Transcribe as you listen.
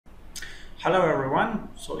Hello everyone.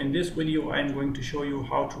 So in this video I am going to show you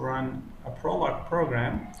how to run a Prolog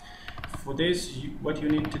program. For this what you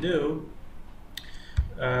need to do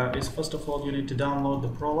is first of all you need to download the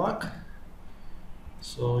Prolog.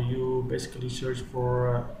 So you basically search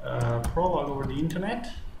for Prolog over the internet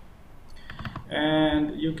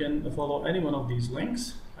and you can follow any one of these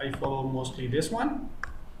links. I follow mostly this one.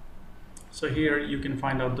 So here you can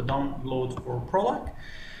find out the download for Prolog.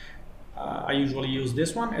 I usually use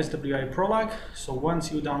this one, SWI Prolog. So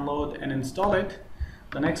once you download and install it,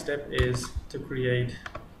 the next step is to create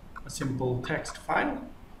a simple text file.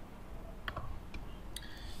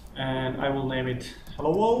 And I will name it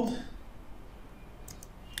Hello World.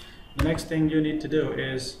 The next thing you need to do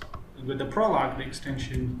is, with the Prolog, the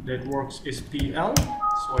extension that works is PL.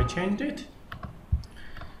 So I changed it.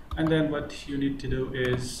 And then what you need to do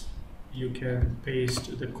is you can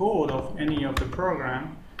paste the code of any of the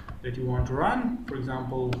program that you want to run. For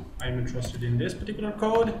example, I'm interested in this particular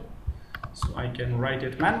code, so I can write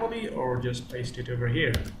it manually or just paste it over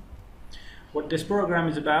here. What this program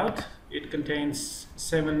is about, it contains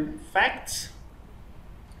 7 facts.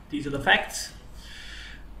 These are the facts.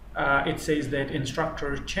 It says that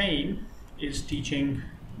instructor Chain is teaching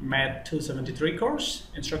Math 273 course,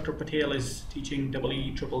 instructor Patel is teaching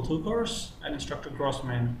EE 222 course, and instructor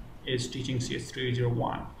Grossman is teaching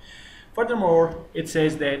CS301. Furthermore, it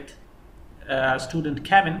says that student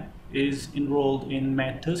Kevin is enrolled in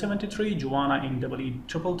Math 273, Joanna in EE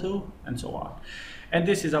 222, and so on. And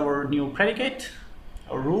this is our new predicate,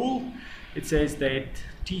 our rule. It says that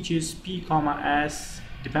teaches P, S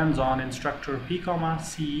depends on instructor P,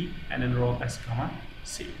 C and enroll S,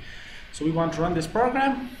 C. So we want to run this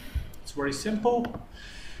program. It's very simple.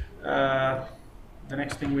 The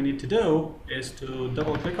next thing we need to do is to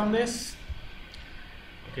double click on this.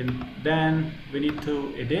 Okay, then we need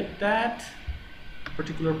to edit that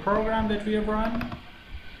particular program that we have run.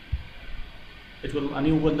 A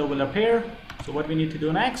new window will appear. So what we need to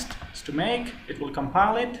do next is to it will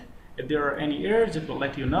compile it. If there are any errors, it will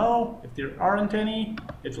let you know. If there aren't any,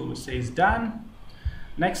 it will say it's done.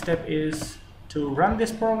 Next step is to run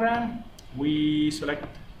this program. We select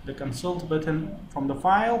the consult button from the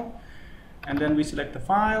file, and then we select the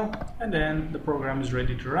file, and then the program is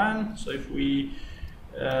ready to run. So if we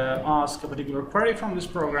ask a particular query from this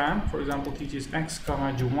program, for example, teaches X,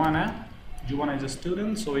 Joanna. Joanna is a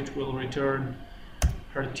student, so it will return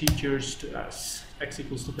her teachers to us. X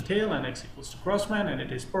equals to Patel and X equals to Grossman, and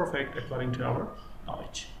it is perfect according to our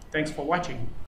knowledge. Thanks for watching.